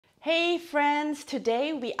Hey friends,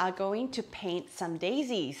 today we are going to paint some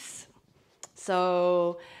daisies.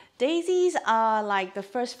 So daisies are like the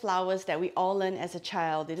first flowers that we all learned as a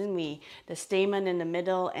child, didn't we? The stamen in the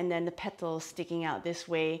middle and then the petals sticking out this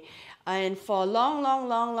way. And for a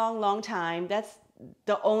long time, that's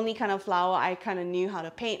the only kind of flower I kind of knew how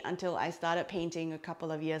to paint until I started painting a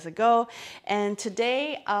couple of years ago. And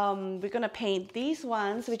today we're gonna paint these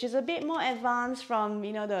ones, which is a bit more advanced from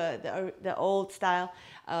the old style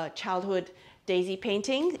childhood daisy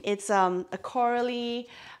painting. It's a corally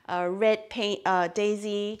red paint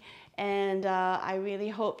daisy, and I really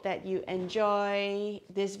hope that you enjoy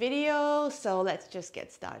this video. So let's just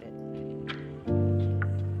get started.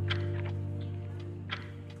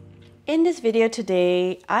 In this video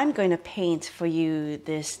today, I'm going to paint for you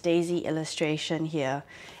this daisy illustration here.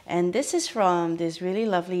 And this is from this really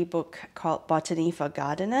lovely book called Botany for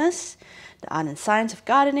Gardeners, The Art and Science of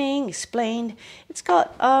Gardening Explained. It's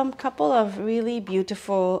got a couple of really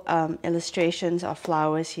beautiful illustrations of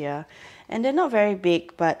flowers here. And they're not very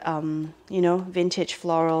big, but vintage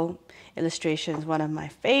floral illustrations, one of my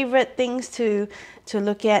favorite things to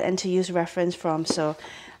look at and to use reference from. So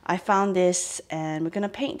I found this and we're going to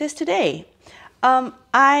paint this today.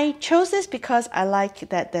 I chose this because I like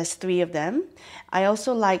that there's 3 of them. I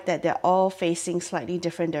also like that they're all facing slightly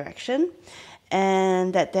different direction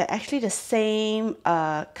and that they're actually the same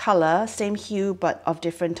color, same hue, but of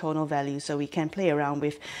different tonal values. So we can play around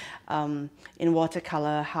with, in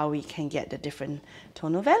watercolor, how we can get the different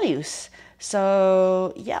tonal values.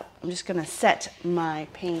 So yeah, I'm just going to set my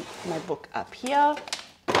book up here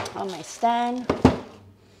on my stand.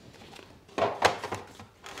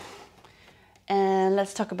 And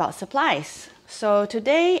let's talk about supplies. So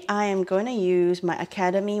today I am going to use my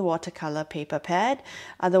Academy watercolor paper pad,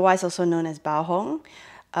 otherwise also known as Bao Hong.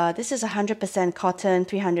 This is 100% cotton,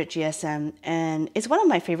 300 GSM, and it's one of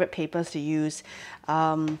my favorite papers to use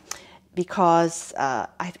because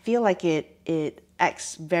I feel like it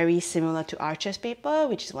acts very similar to Arches paper,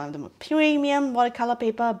 which is one of the more premium watercolor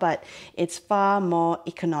paper, but it's far more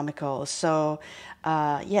economical. So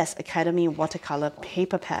yes, Academy watercolor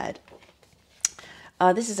paper pad.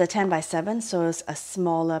 This is a 10 by 7, so it's a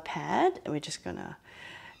smaller pad. We're just gonna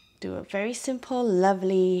do a very simple,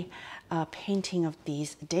 lovely painting of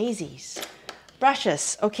these daisies.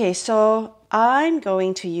 Brushes. Okay, so I'm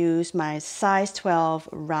going to use my size 12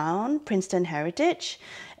 round Princeton Heritage,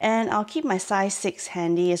 and I'll keep my size 6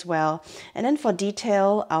 handy as well. And then for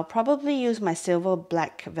detail, I'll probably use my silver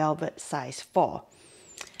black velvet size 4.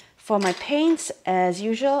 For my paints, as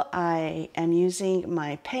usual, I am using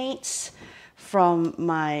my paints from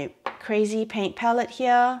my crazy paint palette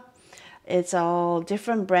here. It's all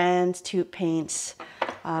different brands, tube paints.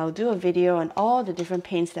 I'll do a video on all the different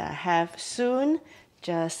paints that I have soon.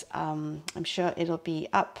 Just, I'm sure it'll be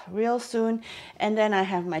up real soon. And then I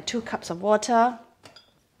have my 2 cups of water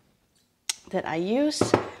that I use.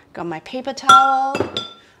 Got my paper towel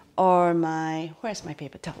or where's my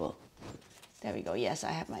paper towel? There we go. Yes,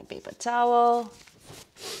 I have my paper towel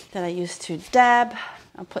that I use to dab.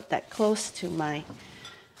 I'll put that close to my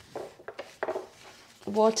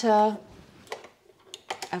water.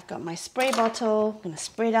 I've got my spray bottle. I'm going to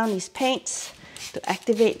spray down these paints to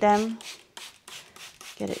activate them.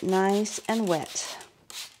 Get it nice and wet.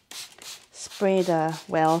 Spray the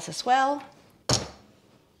wells as well.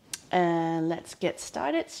 And let's get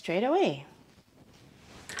started straight away.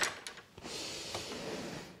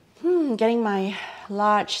 Getting my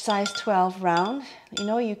large size 12 round. You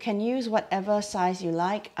know, you can use whatever size you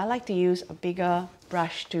like. I like to use a bigger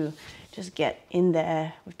brush to just get in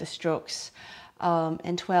there with the strokes.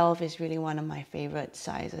 And 12 is really one of my favorite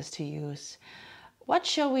sizes to use. What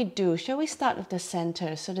shall we do? Shall we start with the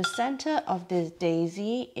center? So the center of this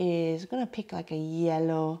daisy is, I'm going to pick like a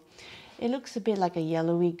yellow. It looks a bit like a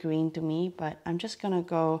yellowy green to me, but I'm just going to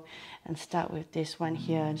go and start with this one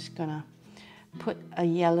here. I'm just going to put a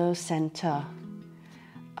yellow center.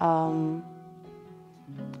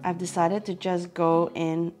 I've decided to just go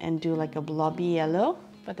in and do like a blobby yellow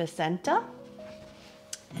for the center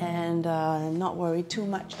and not worry too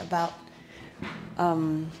much about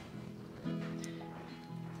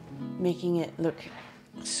making it look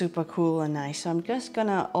super cool and nice. So I'm just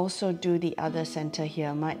gonna also do the other center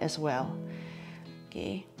here, might as well.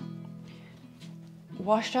 Okay,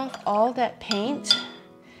 wash off all that paint.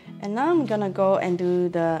 And now I'm gonna go and do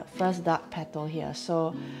the first dark petal here.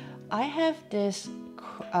 So I have this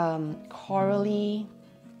corally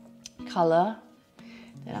color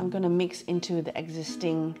that I'm gonna mix into the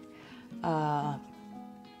existing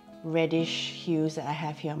reddish hues that I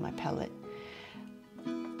have here on my palette.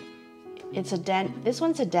 This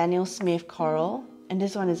one's a Daniel Smith coral, and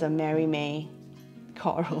this one is a Mary May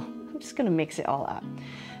coral. I'm just gonna mix it all up.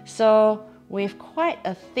 So with quite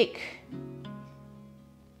a thick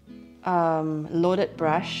loaded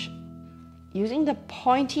brush, using the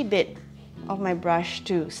pointy bit of my brush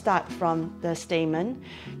to start from the stamen,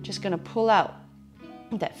 just gonna pull out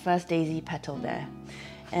that first daisy petal there.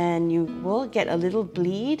 And you will get a little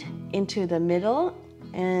bleed into the middle,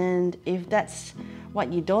 and if that's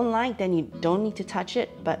what you don't like, then you don't need to touch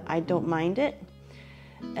it, but I don't mind it.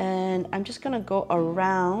 And I'm just gonna go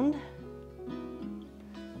around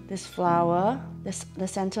this flower, the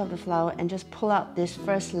center of the flower, and just pull out this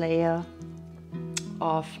first layer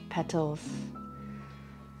of petals.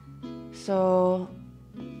 So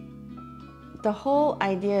the whole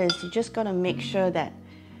idea is you just gotta make sure that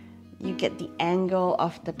you get the angle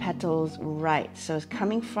of the petals right. So it's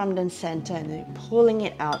coming from the center and then pulling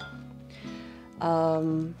it out. All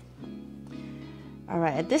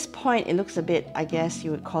right, at this point it looks a bit, I guess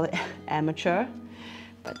you would call it amateur,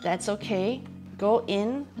 but that's okay. Go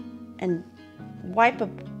in and wipe a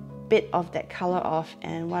bit of that color off,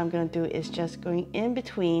 and what I'm gonna do is just going in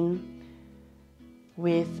between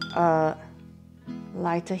with a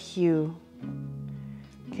lighter hue.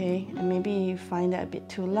 Okay, and maybe you find that a bit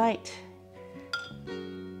too light.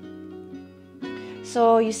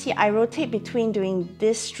 So you see, I rotate between doing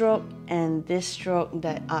this stroke and this stroke.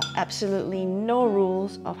 There are absolutely no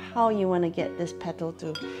rules of how you want to get this petal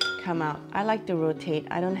to come out. I like to rotate.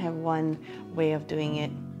 I don't have one way of doing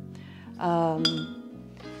it.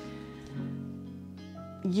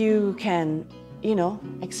 You can, you know,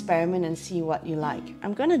 experiment and see what you like.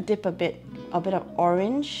 I'm going to dip a bit of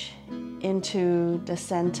orange into the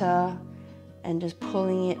center and just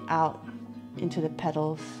pulling it out into the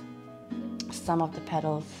petals, some of the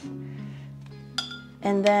petals.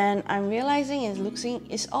 And then I'm realizing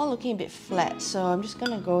it's all looking a bit flat, so I'm just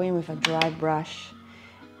gonna go in with a dry brush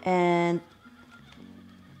and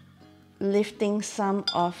lifting some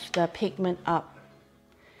of the pigment up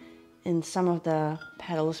in some of the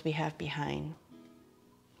petals we have behind.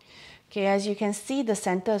 Okay, as you can see, the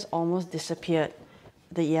center has almost disappeared,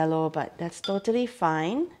 the yellow, but that's totally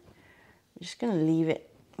fine. I'm just gonna leave it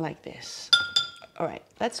like this. All right,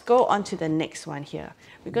 let's go on to the next one here.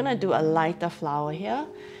 We're gonna do a lighter flower here.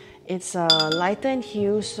 It's lighter in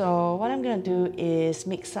hue, so what I'm gonna do is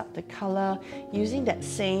mix up the color using that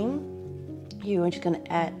same hue. I'm just gonna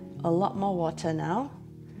add a lot more water now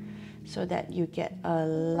so that you get a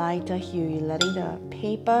lighter hue. You're letting the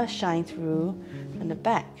paper shine through from the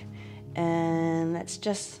back. And let's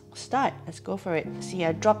just start. Let's go for it. See,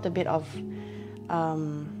 I dropped a bit of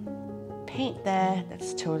paint there.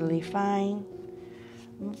 That's totally fine.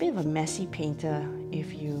 I'm a bit of a messy painter,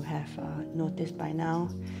 if you have noticed by now.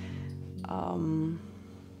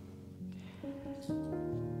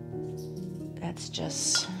 That's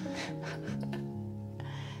just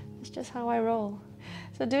that's just how I roll.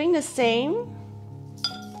 So doing the same,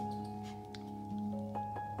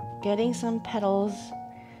 getting some petals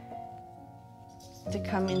to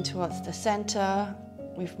come in towards the center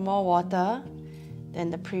with more water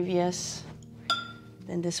than the previous,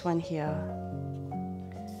 than this one here.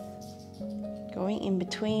 Going in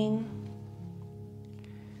between,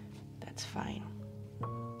 that's fine.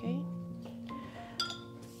 Okay.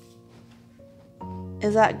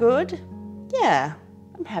 Is that good? Yeah,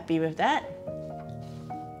 I'm happy with that.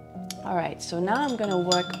 All right, so now I'm gonna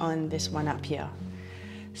work on this one up here.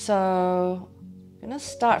 So I'm gonna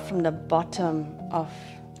start from the bottom of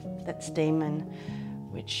that stamen,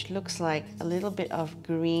 which looks like a little bit of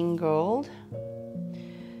green gold.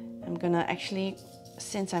 I'm gonna actually,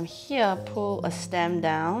 since I'm here, pull a stem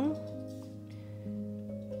down.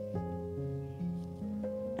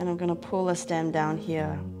 And I'm gonna pull a stem down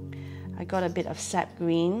here. I got a bit of sap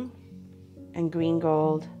green and green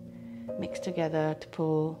gold mixed together to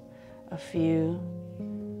pull a few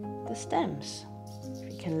of the stems.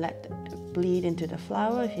 You can let it bleed into the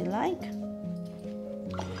flower if you like.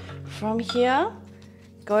 From here,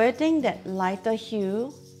 getting that lighter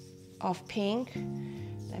hue of pink,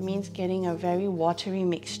 that means getting a very watery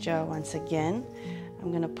mixture once again.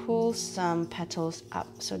 I'm gonna pull some petals up.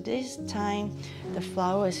 So this time, the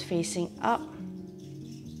flower is facing up.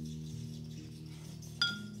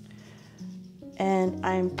 And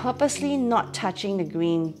I'm purposely not touching the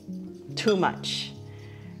green too much,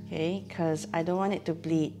 okay? Because I don't want it to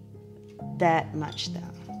bleed that much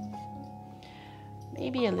down.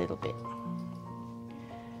 Maybe a little bit.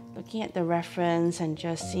 Looking at the reference and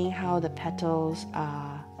just seeing how the petals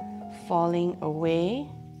are falling away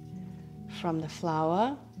from the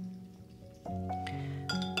flower.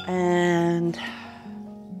 And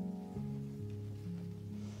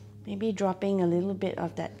maybe dropping a little bit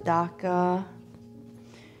of that darker,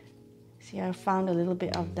 see, I found a little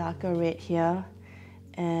bit of darker red here,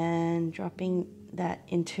 and dropping that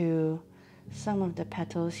into some of the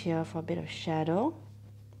petals here for a bit of shadow.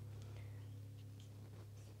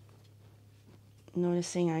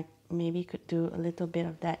 Noticing I maybe could do a little bit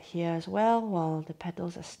of that here as well while the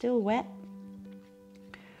petals are still wet.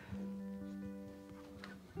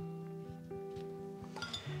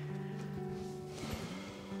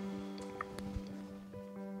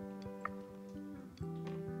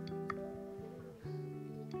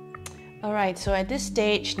 Alright, so at this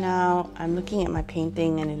stage now, I'm looking at my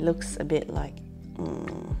painting and it looks a bit like,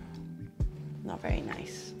 not very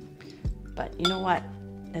nice. But you know what?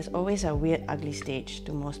 There's always a weird, ugly stage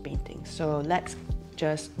to most paintings. So let's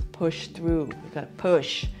just push through. We gotta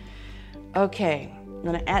push. Okay, I'm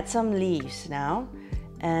gonna add some leaves now.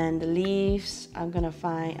 And the leaves, I'm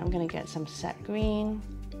gonna get some Sap Green,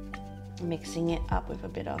 mixing it up with a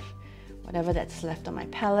bit of whatever that's left on my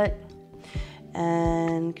palette.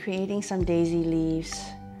 And creating some daisy leaves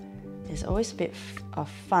is always a bit of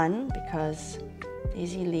fun because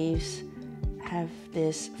daisy leaves have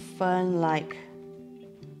this fern-like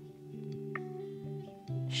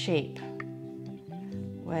shape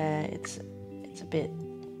where it's a bit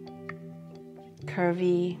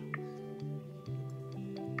curvy.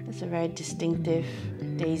 It's a very distinctive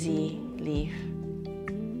daisy leaf.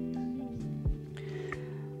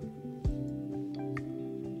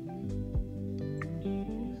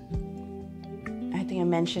 I think I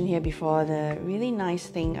mentioned here before, the really nice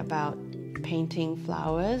thing about painting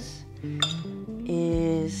flowers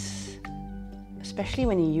is, especially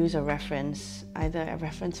when you use a reference, either a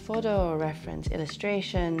reference photo or a reference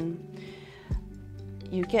illustration,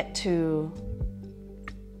 you get to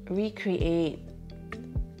recreate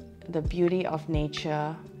the beauty of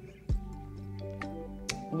nature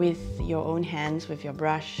with your own hands, with your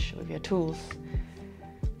brush, with your tools.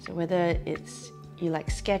 So whether it's you like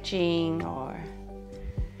sketching or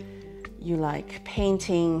you like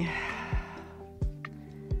painting,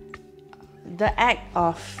 the act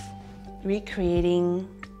of recreating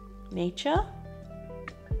nature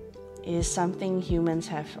is something humans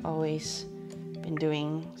have always been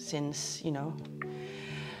doing since, you know,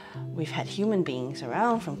 we've had human beings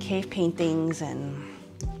around, from cave paintings and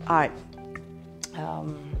art.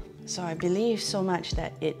 So I believe so much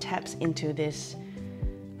that it taps into this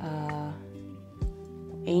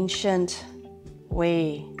ancient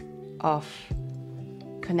way of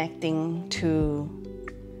connecting to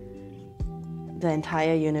the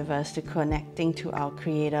entire universe, to connecting to our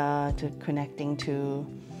creator, to connecting to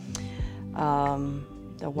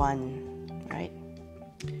the one, right?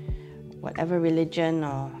 Whatever religion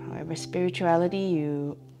or whatever spirituality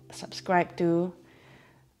you subscribe to,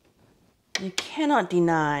 you cannot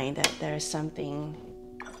deny that there is something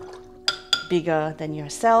bigger than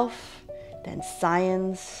yourself, than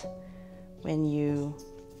science, when you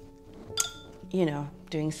know,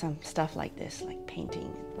 doing some stuff like this, like painting,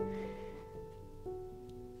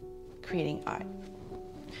 creating art.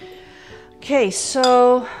 Okay,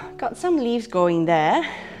 so got some leaves going there.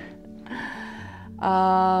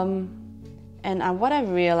 And what I've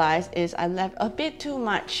realized is I left a bit too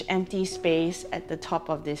much empty space at the top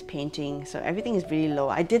of this painting, so everything is really low.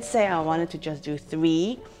 I did say I wanted to just do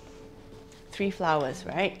three flowers,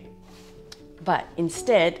 right? But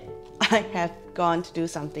instead, I have gone to do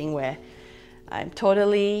something where I'm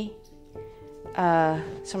totally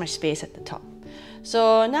so much space at the top.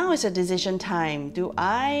 So now it's a decision time. Do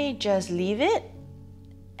I just leave it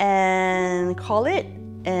and call it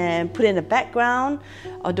and put it in the background,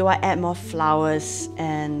 or do I add more flowers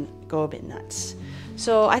and go a bit nuts?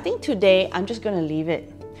 So I think today I'm just gonna leave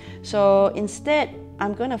it. So instead,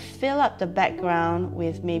 I'm gonna fill up the background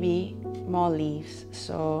with maybe more leaves.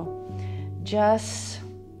 So just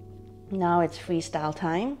now it's freestyle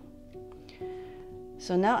time.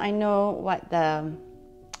 So now I know what the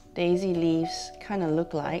daisy leaves kind of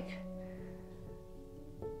look like.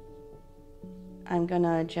 I'm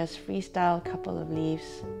gonna just freestyle a couple of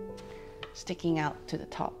leaves sticking out to the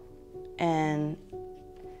top. And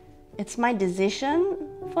it's my decision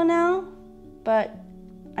for now, but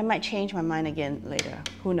I might change my mind again later,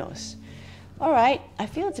 who knows. All right, I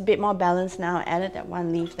feel it's a bit more balanced now. I added that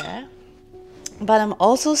one leaf there. But I'm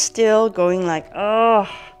also still going like, oh,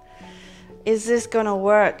 is this gonna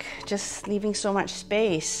work? Just leaving so much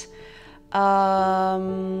space.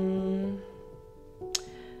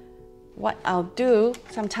 What I'll do,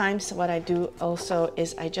 sometimes what I do also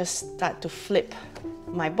is I just start to flip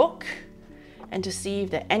my book and to see if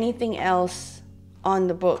there's anything else on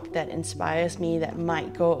the book that inspires me that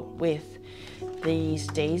might go with these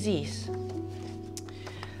daisies.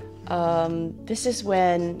 This is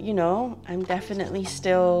when, you know, I'm definitely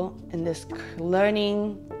still in this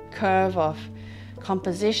learning curve of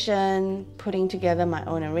composition, putting together my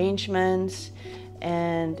own arrangements,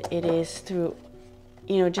 and it is through,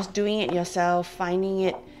 you know, just doing it yourself,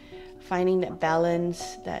 finding that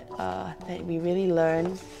balance that we really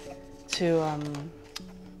learn to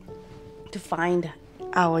find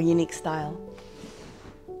our unique style.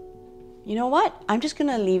 You know what? I'm just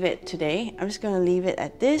gonna leave it today. I'm just gonna leave it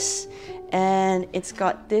at this, and it's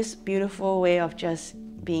got this beautiful way of just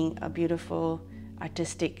being a beautiful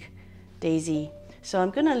artistic daisy. So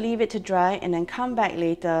I'm gonna leave it to dry and then come back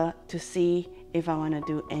later to see if I wanna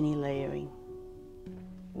do any layering.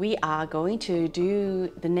 We are going to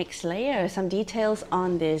do the next layer, some details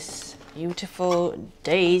on this beautiful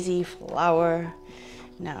daisy flower.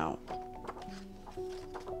 Now,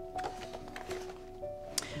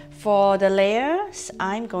 for the layers,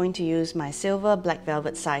 I'm going to use my silver black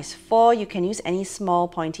velvet size 4. You can use any small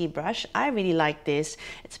pointy brush. I really like this.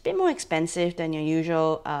 It's a bit more expensive than your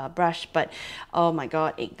usual brush, but oh my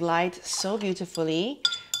god, it glides so beautifully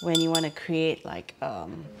when you want to create like a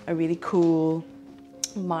really cool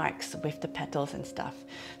marks with the petals and stuff.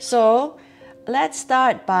 So let's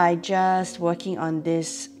start by just working on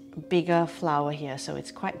this bigger flower here. So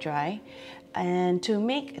it's quite dry. And to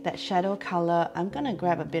make that shadow color, I'm gonna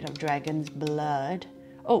grab a bit of dragon's blood.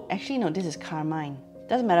 Oh, actually no, this is carmine.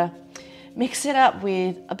 Doesn't matter. Mix it up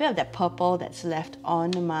with a bit of that purple that's left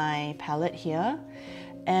on my palette here.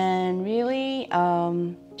 And really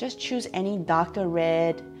just choose any darker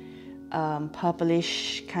red,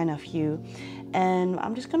 purplish kind of hue. And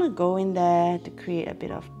I'm just gonna go in there to create a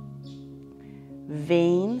bit of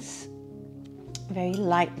veins, very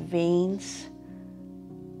light veins.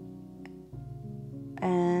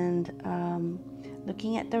 And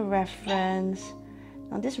looking at the reference,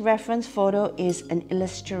 now this reference photo is an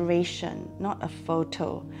illustration, not a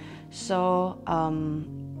photo. So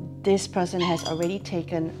this person has already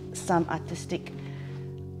taken some artistic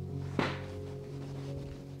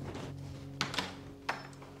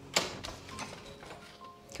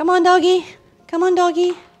Come on, doggy. Come on,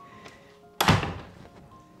 doggy.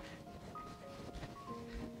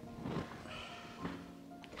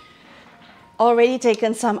 Already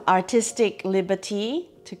taken some artistic liberty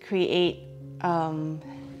to create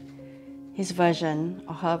his version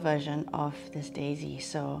or her version of this daisy.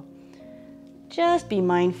 So just be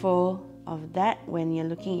mindful of that when you're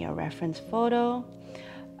looking at your reference photo.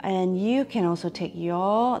 And you can also take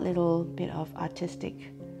your little bit of artistic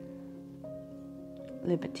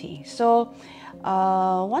liberty. So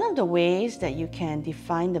one of the ways that you can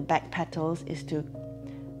define the back petals is to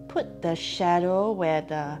put the shadow where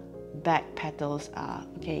the back petals are.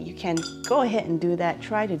 Okay, you can go ahead and do that,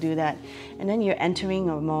 try to do that, and then you're entering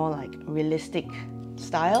a more like realistic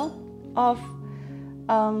style of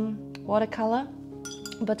watercolor,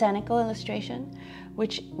 botanical illustration,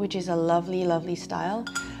 which is a lovely style,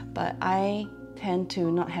 but I tend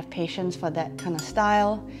to not have patience for that kind of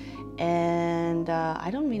style, and I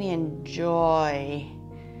don't really enjoy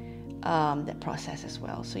that process as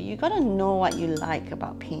well. So you gotta know what you like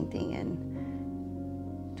about painting, and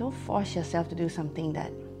don't force yourself to do something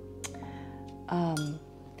that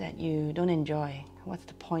that you don't enjoy. What's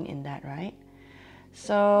the point in that, right?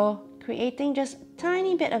 So creating just a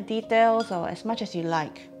tiny bit of details or as much as you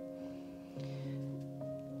like.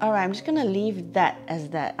 Alright, I'm just gonna leave that as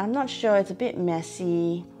that. I'm not sure, it's a bit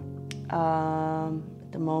messy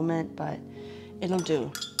at the moment, but it'll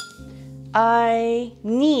do. I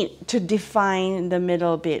need to define the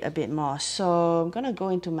middle bit a bit more. So I'm gonna go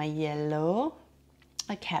into my yellow,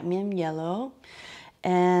 a cadmium yellow,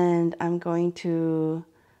 and I'm going to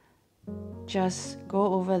just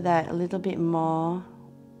go over that a little bit more.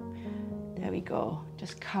 There we go,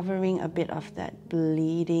 just covering a bit of that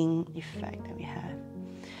bleeding effect that we have.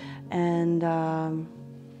 And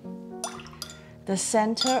the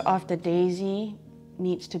center of the daisy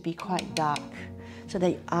needs to be quite dark so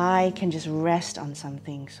that I can just rest on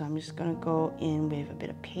something. So I'm just gonna go in with a bit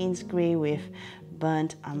of Payne's Grey with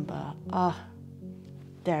burnt umber. Oh,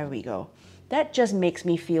 there we go. That just makes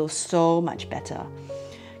me feel so much better.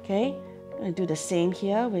 Okay, I'm gonna do the same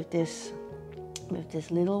here with this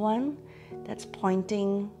little one that's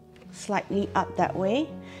pointing slightly up that way.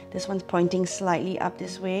 This one's pointing slightly up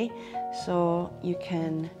this way, so you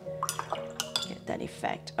can get that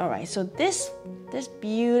effect. All right, so this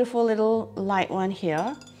beautiful little light one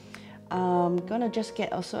here, I'm gonna just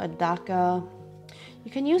get also a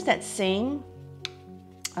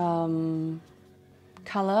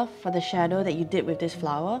color for the shadow that you did with this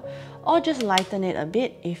flower, or just lighten it a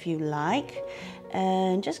bit if you like,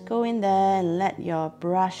 and just go in there and let your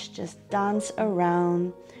brush just dance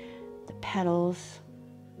around the petals.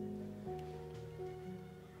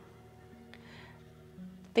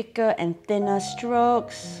 Thicker and thinner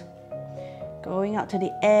strokes, going out to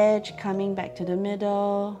the edge, coming back to the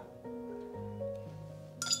middle,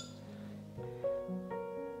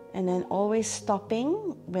 and then always stopping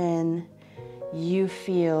when you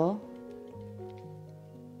feel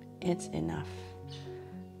it's enough.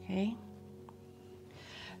 Okay?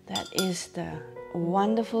 That is the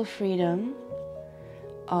wonderful freedom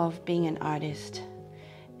of being an artist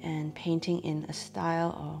and painting in a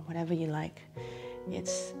style or whatever you like.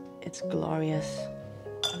 It's glorious.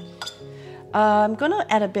 I'm gonna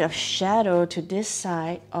add a bit of shadow to this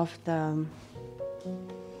side of the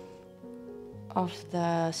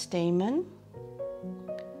stamen,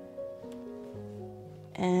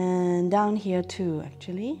 and down here too,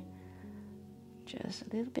 actually. Just a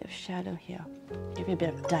little bit of shadow here. Give it a bit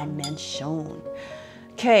of dimension.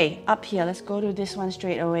 Okay, up here, let's go to this one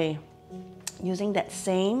straight away. Using that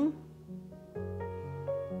same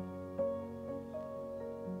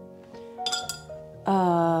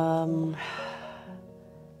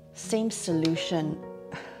solution,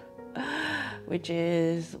 which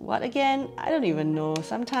is what again? I don't even know.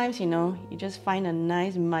 Sometimes, you know, you just find a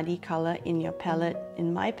nice muddy color in your palette,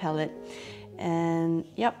 in my palette, and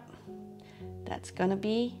yep, that's gonna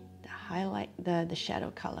be the highlight, the shadow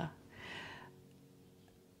color.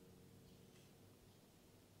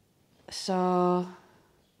 So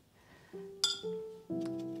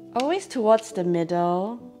always towards the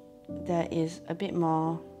middle, there is a bit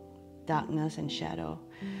more darkness and shadow.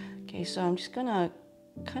 Okay, so I'm just gonna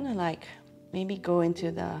kind of like maybe go into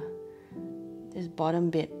this bottom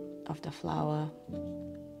bit of the flower.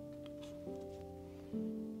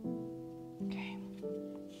 Okay.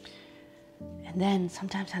 And then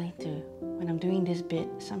sometimes I need to, when I'm doing this bit,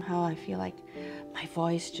 somehow I feel like my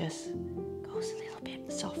voice just goes a little bit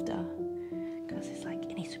softer, because it's like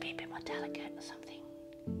it needs to be a bit more delicate or something.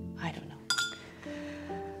 I don't know.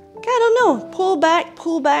 I don't know, pull back.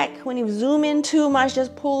 When you zoom in too much,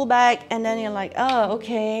 just pull back, and then you're like, oh,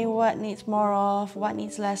 okay, what needs more of, what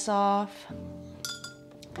needs less of.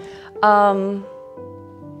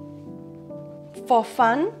 For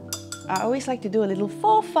fun, I always like to do a little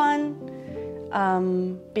for fun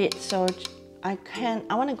bit. So I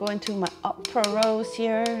want to go into my opera rose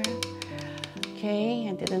here. Okay,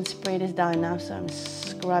 I didn't spray this down enough, so I'm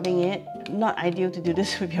scrubbing it. Not ideal to do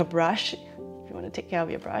this with your brush. You want to take care of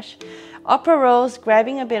your brush. Opera rose,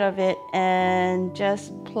 grabbing a bit of it and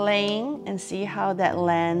just playing and see how that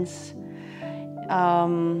lands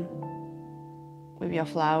with your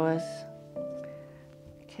flowers.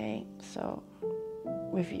 Okay, so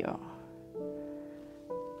with your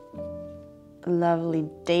lovely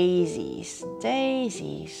daisies.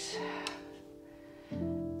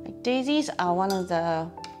 Like daisies are one of the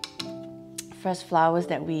first flowers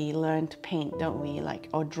that we learn to paint, don't we? Like,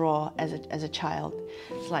 or draw as a child.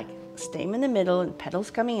 It's like stem in the middle and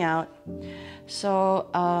petals coming out. So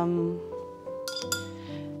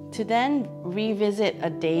to then revisit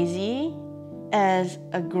a daisy as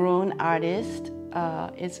a grown artist,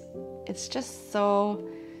 it's just so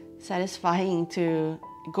satisfying to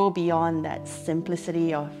go beyond that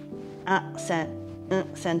simplicity of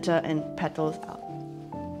center and petals out.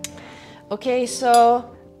 Okay, so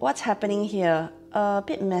what's happening here? A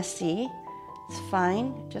bit messy. It's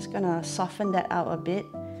fine. Just gonna soften that out a bit.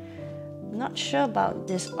 Not sure about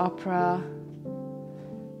this opera,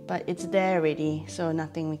 but it's there already, so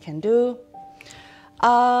nothing we can do.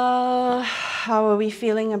 How are we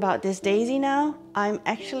feeling about this daisy now? I'm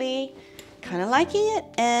actually kind of liking it,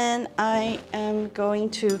 and I am going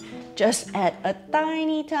to just add a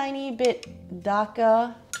tiny bit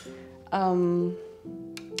darker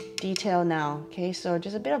detail now. Okay, so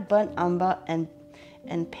just a bit of burnt umber and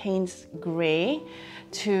Payne's gray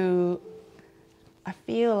to, I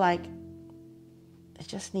feel like it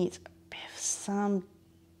just needs a bit of some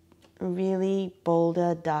really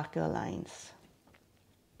bolder, darker lines,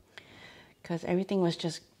 because everything was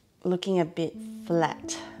just looking a bit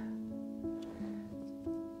flat.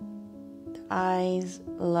 The eyes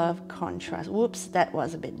love contrast. Whoops, that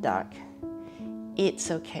was a bit dark.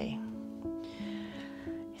 It's okay.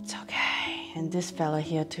 It's okay. And this fella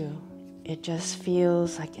here too. It just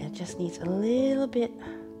feels like it just needs a little bit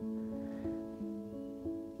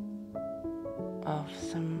of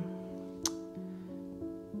some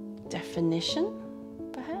definition,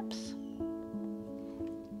 perhaps.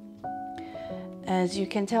 As you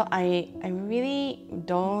can tell, I really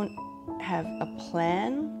don't have a plan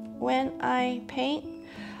when I paint.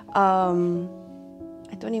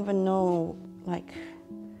 I don't even know like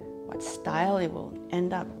what style it will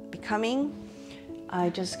end up becoming. I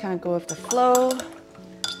just kind of go with the flow.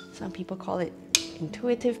 Some people call it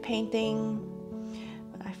intuitive painting,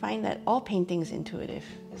 but I find that all painting is intuitive,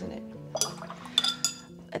 isn't it?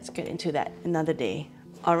 Let's get into that another day.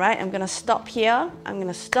 All right, I'm gonna stop here. I'm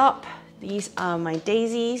gonna stop. These are my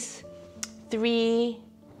daisies, 3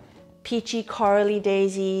 peachy corally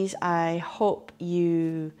daisies. I hope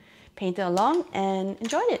you painted along and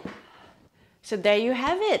enjoyed it. So there you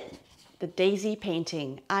have it, the daisy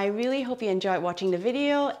painting. I really hope you enjoyed watching the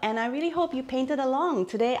video, and I really hope you painted along.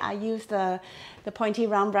 Today I used the pointy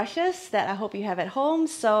round brushes that I hope you have at home.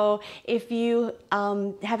 So if you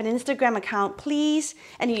have an Instagram account, please,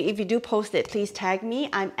 and if you do post it, please tag me.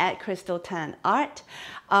 I'm at Crystal10Art.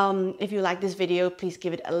 If you like this video, please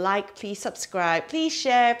give it a like, please subscribe, please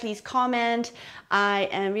share, please comment. I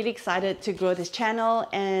am really excited to grow this channel,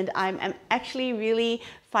 and I'm actually really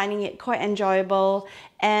finding it quite enjoyable,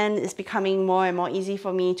 and it's becoming more and more easy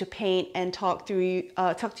for me to paint and talk to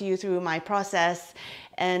you through my process,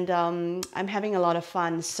 and I'm having a lot of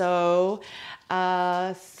fun. So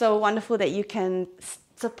so wonderful that you can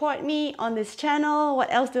support me on this channel. What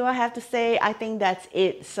else do I have to say? I think that's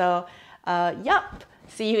it. So yup,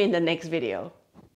 see you in the next video.